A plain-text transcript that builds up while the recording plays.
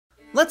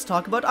Let's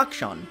talk about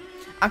Akshan.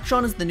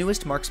 Akshan is the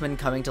newest marksman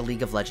coming to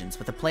League of Legends,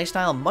 with a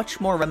playstyle much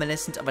more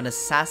reminiscent of an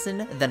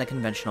assassin than a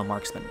conventional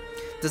marksman.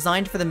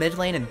 Designed for the mid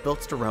lane and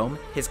built to roam,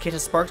 his kit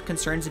has sparked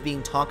concerns of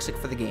being toxic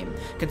for the game,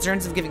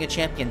 concerns of giving a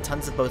champion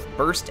tons of both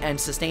burst and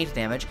sustained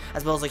damage,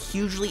 as well as a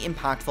hugely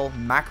impactful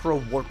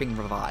macro-warping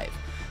revive.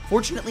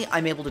 Fortunately,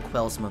 I'm able to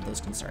quell some of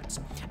those concerns.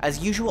 As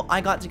usual,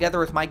 I got together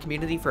with my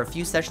community for a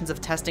few sessions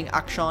of testing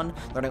Akshan,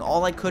 learning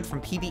all I could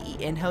from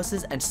PvE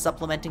in-houses and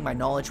supplementing my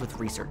knowledge with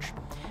research.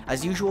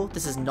 As usual,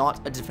 this is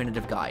not a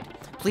definitive guide.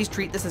 Please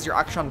treat this as your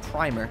Akshan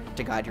primer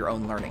to guide your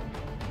own learning.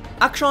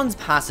 Akshan's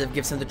passive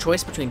gives him the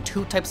choice between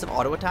two types of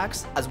auto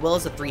attacks, as well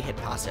as a 3-hit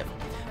passive.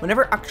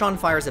 Whenever Akshan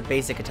fires a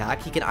basic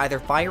attack, he can either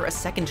fire a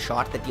second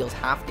shot that deals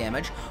half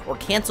damage, or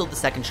cancel the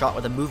second shot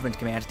with a movement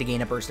command to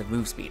gain a burst of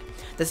move speed.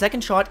 The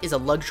second shot is a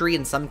luxury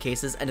in some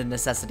cases and a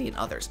necessity in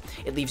others.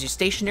 It leaves you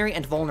stationary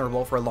and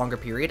vulnerable for a longer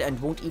period and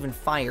won't even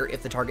fire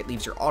if the target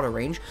leaves your auto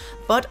range,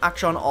 but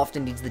Akshan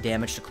often needs the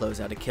damage to close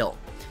out a kill.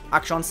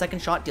 Akshan's second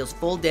shot deals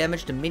full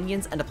damage to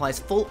minions and applies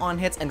full on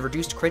hits and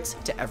reduced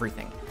crits to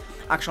everything.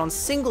 Akshan's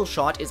single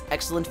shot is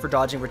excellent for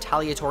dodging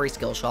retaliatory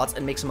skill shots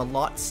and makes him a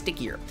lot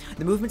stickier.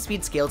 The movement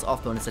speed scales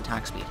off bonus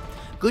attack speed.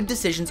 Good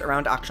decisions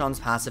around Akshan's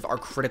passive are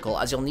critical,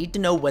 as you'll need to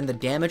know when the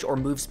damage or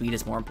move speed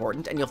is more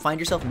important, and you'll find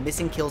yourself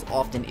missing kills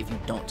often if you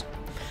don't.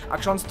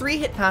 Akshan's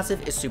 3-hit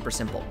passive is super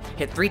simple.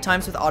 Hit 3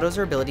 times with autos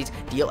or abilities,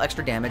 deal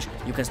extra damage,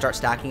 you can start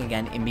stacking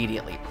again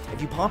immediately.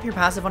 If you pop your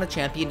passive on a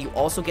champion, you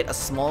also get a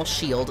small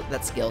shield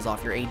that scales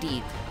off your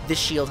AD. This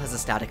shield has a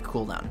static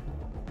cooldown.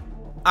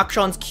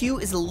 Akshan's Q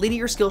is a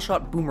linear skill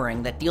shot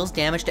boomerang that deals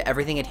damage to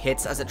everything it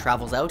hits as it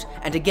travels out,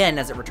 and again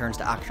as it returns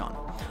to Akshan.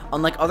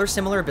 Unlike other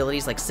similar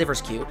abilities like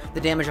Sivir's Q,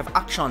 the damage of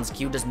Akshan's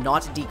Q does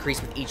not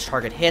decrease with each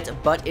target hit,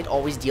 but it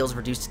always deals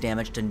reduced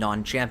damage to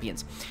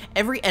non-champions.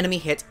 Every enemy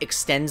hit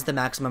extends the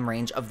maximum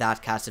range of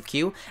that cast of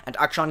Q, and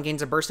Akshan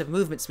gains a burst of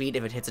movement speed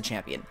if it hits a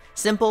champion.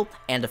 Simple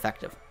and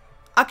effective.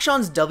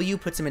 Akshan's W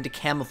puts him into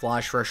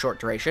camouflage for a short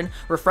duration,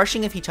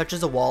 refreshing if he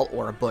touches a wall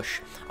or a bush.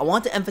 I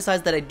want to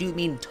emphasize that I do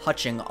mean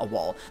touching a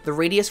wall. The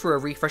radius for a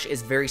refresh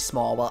is very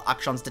small, while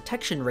Akshan's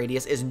detection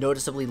radius is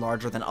noticeably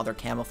larger than other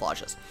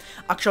camouflages.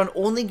 Akshan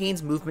only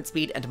gains movement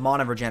speed and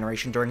mana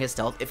regeneration during his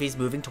stealth if he's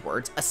moving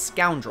towards a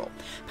scoundrel.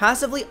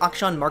 Passively,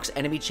 Akshan marks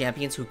enemy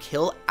champions who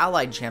kill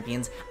allied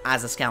champions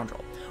as a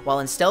scoundrel.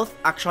 While in stealth,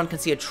 Akshan can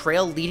see a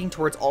trail leading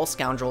towards all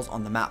scoundrels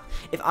on the map.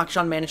 If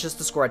Akshan manages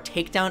to score a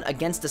takedown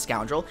against a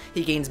scoundrel,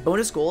 he gains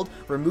bonus gold,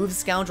 removes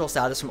scoundrel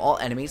status from all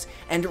enemies,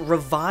 and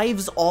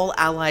revives all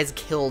allies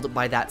killed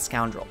by that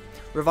scoundrel.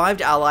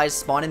 Revived allies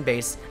spawn in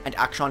base, and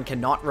Akshan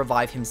cannot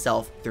revive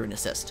himself through an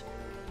assist.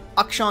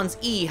 Akshan's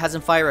E has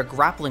him fire a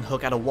grappling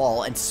hook at a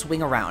wall and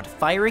swing around,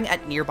 firing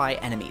at nearby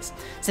enemies.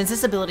 Since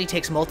this ability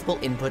takes multiple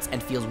inputs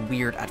and feels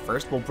weird at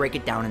first, we'll break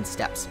it down in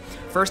steps.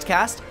 First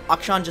cast,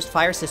 Akshan just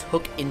fires his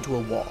hook into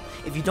a wall.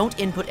 If you don't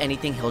input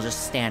anything, he'll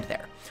just stand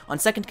there. On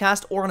second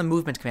cast or on a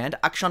movement command,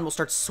 Akshan will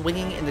start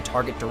swinging in the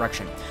target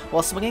direction.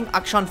 While swinging,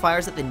 Akshan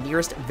fires at the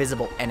nearest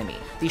visible enemy.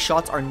 These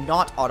shots are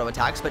not auto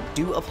attacks, but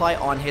do apply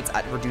on hits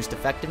at reduced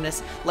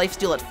effectiveness,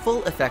 lifesteal at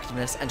full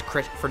effectiveness, and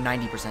crit for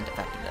 90%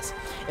 effectiveness.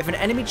 If an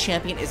enemy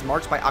champion is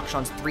marked by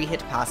Akshan's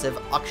 3-hit passive,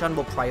 Akshan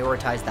will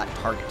prioritize that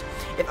target.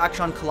 If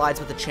Akshan collides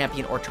with a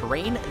champion or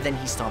terrain, then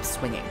he stops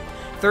swinging.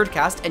 Third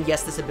cast, and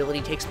yes, this ability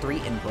takes 3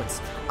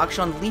 inputs,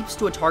 Akshan leaps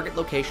to a target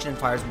location and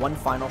fires one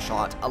final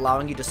shot,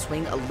 allowing you to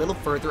swing a little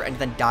further and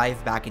then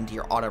dive back into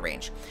your auto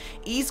range.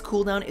 E's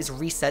cooldown is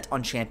reset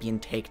on champion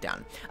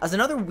takedown. As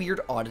another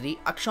weird oddity,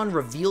 Akshan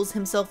reveals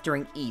himself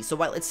during E, so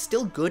while it's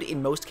still good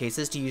in most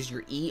cases to use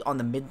your E on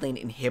the mid lane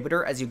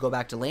inhibitor as you go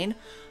back to lane,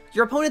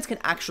 your opponents can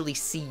actually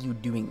see you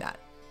doing that.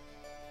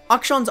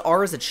 Akshan's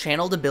R is a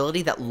channeled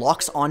ability that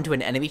locks onto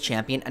an enemy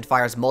champion and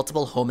fires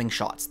multiple homing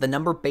shots, the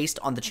number based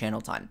on the channel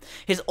time.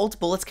 His ult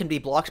bullets can be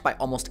blocked by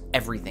almost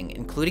everything,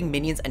 including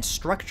minions and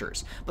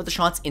structures, but the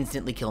shots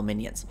instantly kill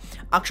minions.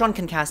 Akshan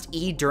can cast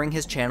E during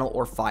his channel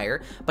or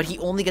fire, but he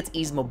only gets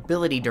E's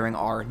mobility during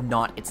R,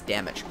 not its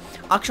damage.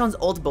 Akshan's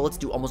ult bullets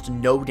do almost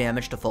no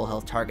damage to full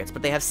health targets,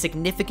 but they have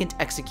significant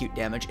execute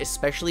damage,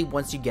 especially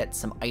once you get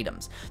some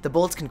items. The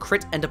bullets can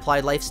crit and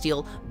apply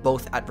lifesteal,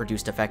 both at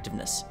reduced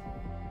effectiveness.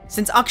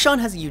 Since Akshan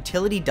has a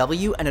utility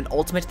W and an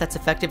ultimate that's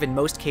effective in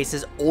most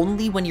cases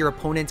only when your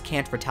opponent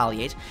can't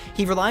retaliate,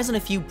 he relies on a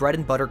few bread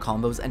and butter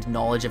combos and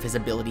knowledge of his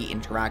ability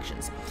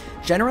interactions.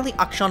 Generally,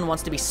 Akshan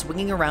wants to be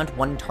swinging around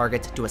one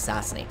target to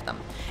assassinate them.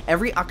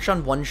 Every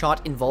Akshan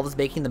one-shot involves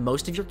making the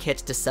most of your kit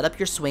to set up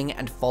your swing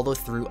and follow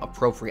through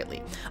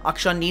appropriately.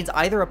 Akshan needs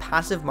either a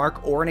passive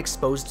mark or an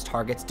exposed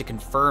target to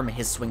confirm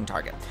his swing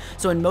target,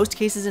 so in most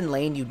cases in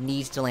lane you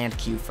need to land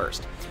Q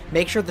first.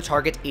 Make sure the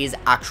target is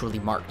actually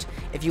marked.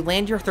 If you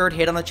land your third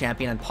hit on the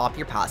champion and pop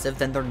your passive,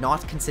 then they're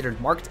not considered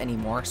marked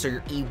anymore, so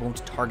your E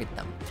won't target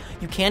them.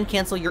 You can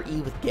cancel your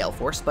E with Gale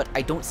Force, but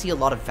I don't see a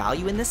lot of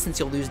value in this since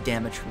you'll lose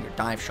damage from your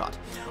dive shot.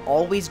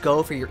 Always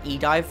go for your E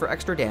dive for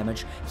extra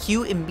damage,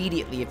 Q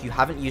immediately if you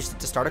haven't used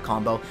it to start a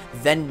combo,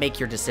 then make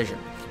your decision.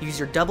 Use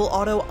your double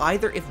auto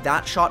either if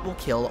that shot will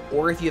kill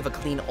or if you have a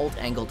clean ult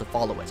angle to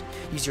follow it.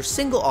 Use your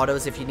single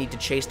autos if you need to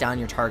chase down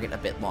your target a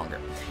bit longer.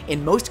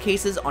 In most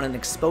cases, on an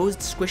exposed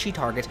squishy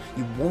target,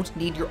 you won't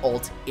need your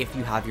ult if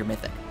you have your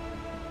mythic.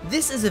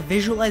 This is a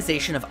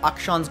visualization of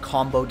Akshan's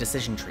combo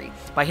decision tree.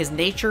 By his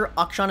nature,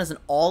 Akshan is an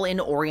all-in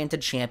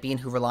oriented champion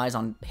who relies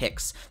on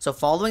picks, so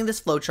following this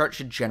flowchart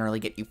should generally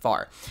get you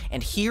far.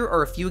 And here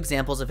are a few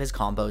examples of his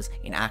combos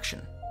in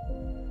action.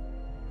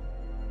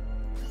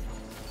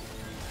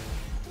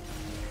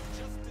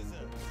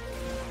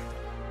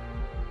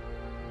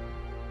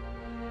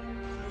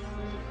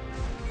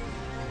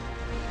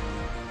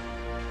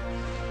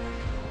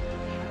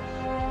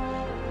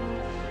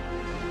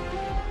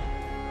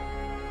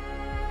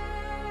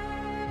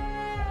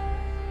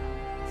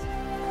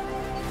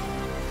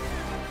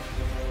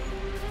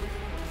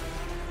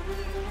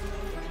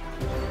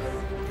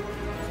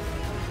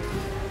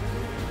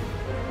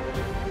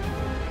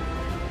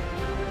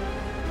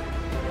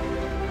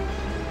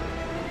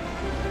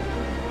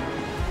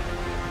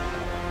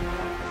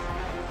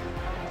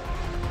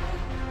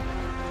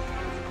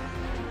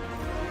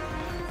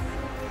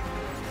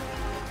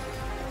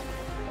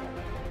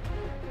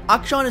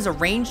 Akshan is a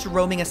ranged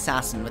roaming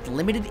assassin with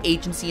limited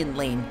agency in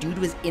lane due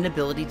to his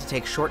inability to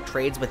take short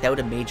trades without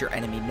a major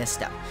enemy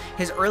misstep.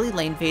 His early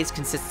lane phase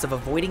consists of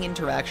avoiding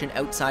interaction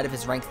outside of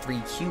his rank 3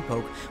 Q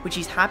poke, which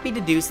he's happy to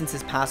do since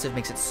his passive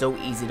makes it so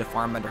easy to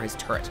farm under his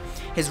turret.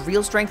 His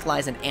real strength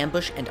lies in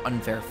ambush and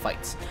unfair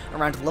fights.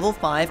 Around level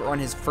 5 or on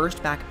his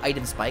first back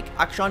item spike,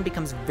 Akshan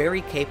becomes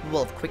very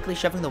capable of quickly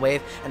shoving the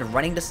wave and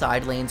running to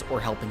side lanes or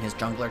helping his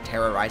jungler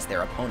terrorize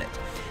their opponent.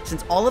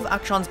 Since all of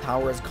Akshan's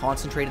power is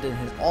concentrated in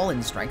his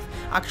all-in strength,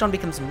 Akshan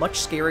becomes much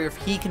scarier if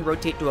he can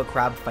rotate to a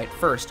crab fight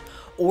first,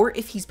 or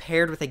if he's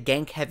paired with a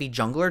gank-heavy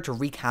jungler to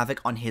wreak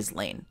havoc on his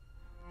lane.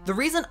 The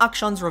reason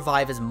Akshan's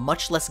revive is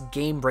much less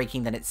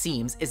game-breaking than it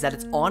seems is that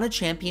it's on a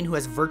champion who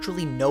has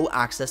virtually no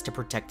access to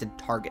protected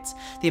targets.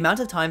 The amount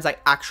of times I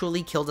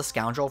actually killed a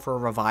scoundrel for a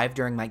revive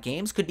during my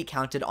games could be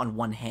counted on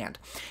one hand.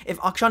 If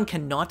Akshan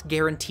cannot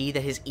guarantee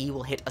that his E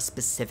will hit a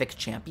specific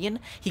champion,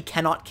 he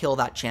cannot kill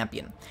that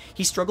champion.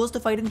 He struggles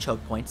to fight in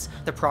choke points,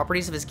 the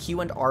properties of his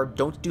Q and R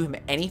don't do him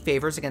any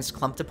favors against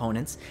clumped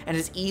opponents, and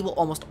his E will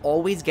almost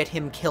always get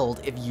him killed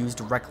if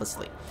used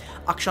recklessly.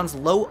 Akshan's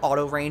low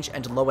auto range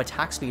and low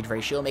attack speed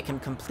ratio make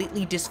him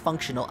completely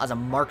dysfunctional as a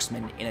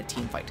marksman in a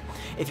teamfight.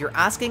 If you're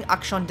asking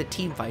Akshan to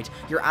teamfight,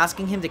 you're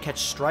asking him to catch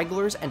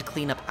stragglers and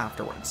clean up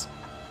afterwards.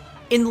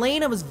 In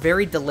lane, I was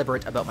very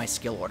deliberate about my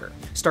skill order.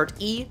 Start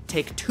E,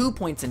 take 2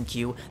 points in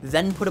Q,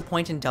 then put a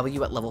point in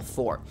W at level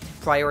 4.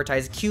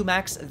 Prioritize Q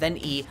max, then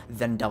E,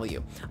 then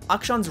W.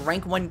 Akshan's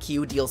rank 1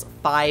 Q deals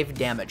 5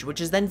 damage, which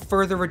is then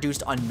further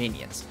reduced on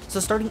minions. So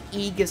starting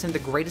E gives him the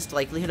greatest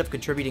likelihood of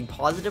contributing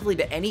positively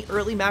to any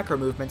early macro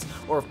movements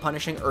or of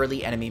punishing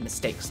early enemy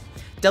mistakes.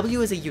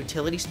 W is a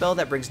utility spell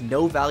that brings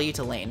no value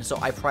to lane, so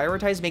I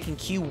prioritize making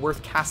Q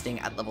worth casting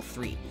at level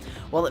 3.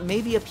 While it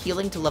may be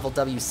appealing to level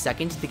W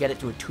second to get it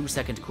to a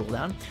 2-second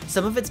cooldown,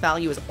 some of its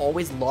value is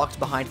always locked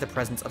behind the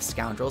presence of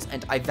scoundrels,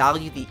 and I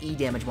value the E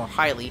damage more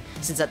highly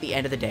since at the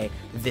end of the day,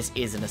 this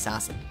is an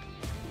assassin.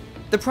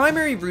 The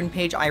primary rune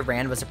page I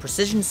ran was a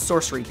precision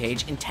sorcery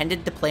page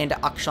intended to play into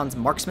Akshan's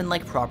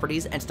marksman-like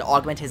properties and to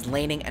augment his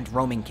laning and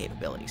roaming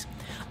capabilities.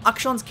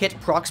 Akshan's kit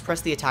procs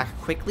press the attack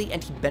quickly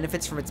and he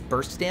benefits from its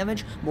burst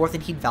damage more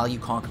than he'd value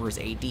Conqueror's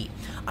AD.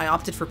 I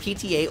opted for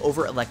PTA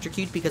over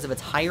Electrocute because of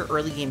its higher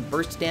early game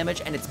burst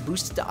damage and its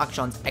boost to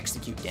Akshan's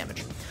execute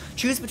damage.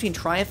 Choose between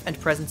Triumph and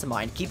Presence of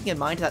Mind, keeping in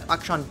mind that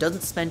Akshan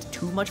doesn't spend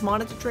too much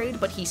mana to trade,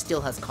 but he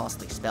still has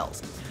costly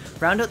spells.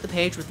 Round out the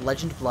page with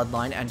Legend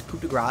Bloodline and Coup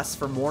de Grace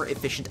for more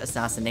efficient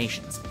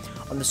assassinations.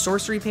 On the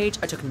sorcery page,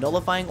 I took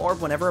Nullifying Orb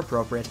whenever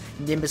appropriate,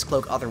 Nimbus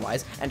Cloak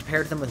otherwise, and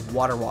paired them with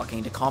Water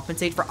Walking to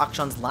compensate for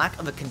Akshan's lack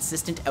of a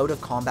consistent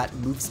out-of-combat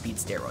move speed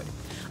steroid.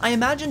 I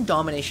imagine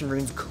Domination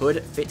runes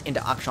could fit into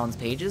Akshan's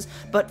pages,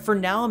 but for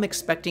now I'm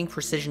expecting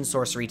Precision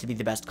Sorcery to be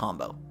the best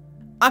combo.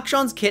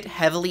 Akshan's kit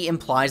heavily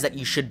implies that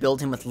you should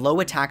build him with low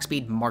attack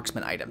speed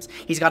marksman items.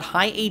 He's got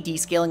high AD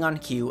scaling on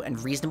Q and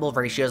reasonable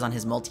ratios on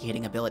his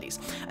multi-hitting abilities.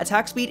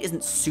 Attack speed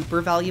isn't super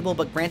valuable,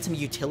 but grants him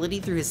utility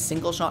through his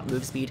single shot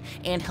move speed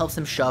and helps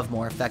him shove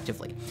more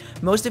effectively.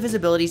 Most of his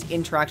abilities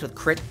interact with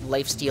crit,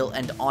 lifesteal,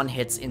 and on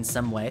hits in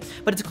some way,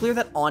 but it's clear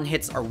that on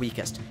hits are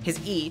weakest. His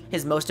E,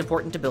 his most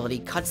important ability,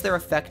 cuts their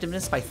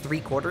effectiveness by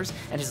 3/4,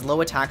 and his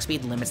low attack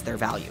speed limits their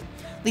value.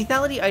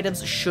 Lethality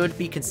items should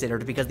be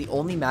considered because the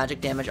only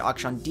magic damage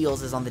Akshan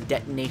deals is on the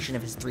detonation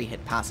of his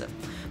 3-hit passive,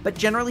 but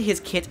generally his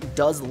kit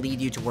does lead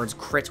you towards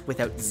crit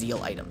without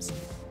zeal items.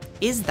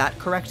 Is that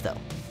correct though?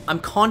 I'm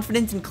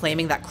confident in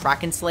claiming that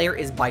Kraken Slayer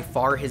is by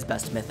far his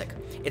best mythic.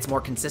 It's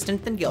more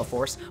consistent than Gale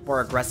Force,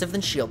 more aggressive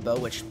than Shield Bow,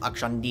 which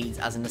Akshan needs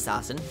as an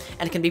assassin,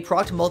 and can be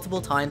procced multiple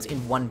times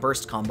in one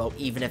burst combo,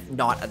 even if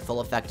not at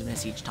full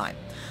effectiveness each time.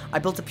 I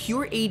built a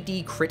pure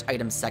AD crit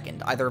item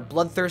second, either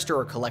Bloodthirster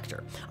or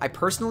Collector. I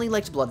personally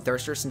liked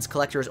Bloodthirster since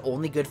Collector is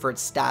only good for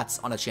its stats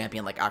on a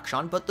champion like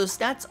Akshan, but those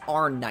stats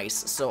are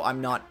nice, so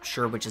I'm not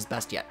sure which is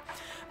best yet.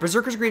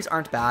 Berserker's Greaves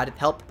aren't bad,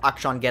 help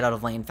Akshan get out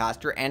of lane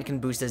faster, and can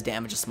boost his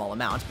damage a small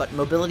amount, but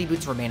mobility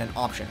boots remain an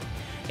option.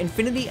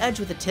 Infinity Edge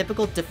with a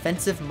typical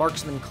defensive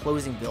marksman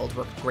closing build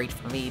worked great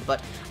for me,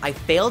 but I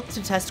failed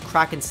to test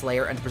Kraken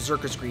Slayer and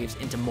Berserker's Greaves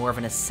into more of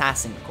an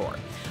assassin core.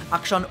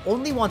 Akshan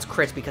only wants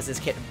crit because his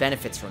kit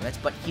benefits from it,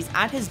 but he's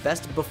at his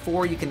best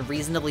before you can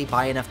reasonably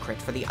buy enough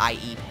crit for the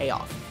IE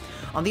payoff.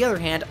 On the other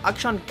hand,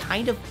 Akshan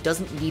kind of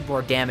doesn't need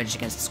more damage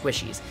against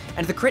squishies,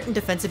 and the crit and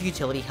defensive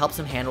utility helps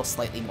him handle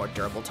slightly more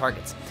durable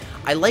targets.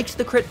 I liked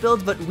the crit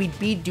build, but we'd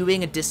be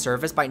doing a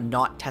disservice by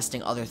not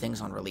testing other things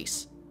on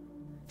release.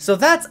 So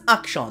that's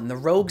Akshan, the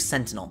Rogue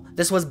Sentinel.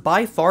 This was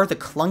by far the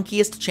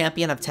clunkiest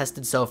champion I've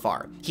tested so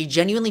far. He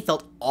genuinely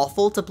felt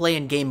awful to play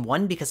in game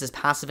 1 because his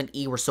passive and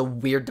E were so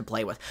weird to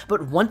play with,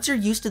 but once you're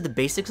used to the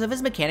basics of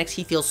his mechanics,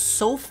 he feels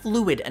so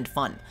fluid and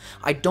fun.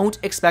 I don't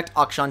expect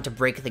Akshan to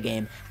break the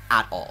game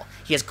at all.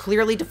 He has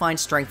clearly defined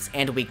strengths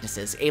and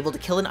weaknesses, able to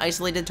kill an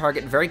isolated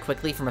target very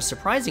quickly from a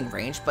surprising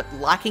range, but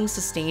lacking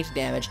sustained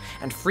damage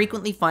and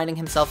frequently finding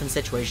himself in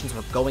situations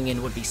where going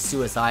in would be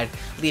suicide,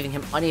 leaving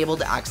him unable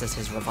to access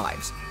his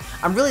revives.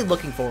 I'm really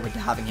looking forward to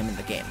having him in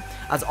the game.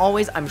 As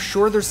always, I'm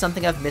sure there's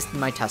something I've missed in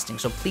my testing,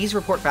 so please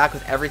report back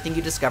with everything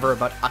you discover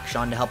about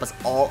Akshan to help us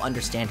all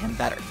understand him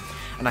better.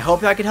 And I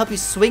hope I could help you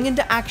swing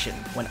into action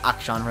when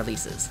Akshan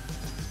releases.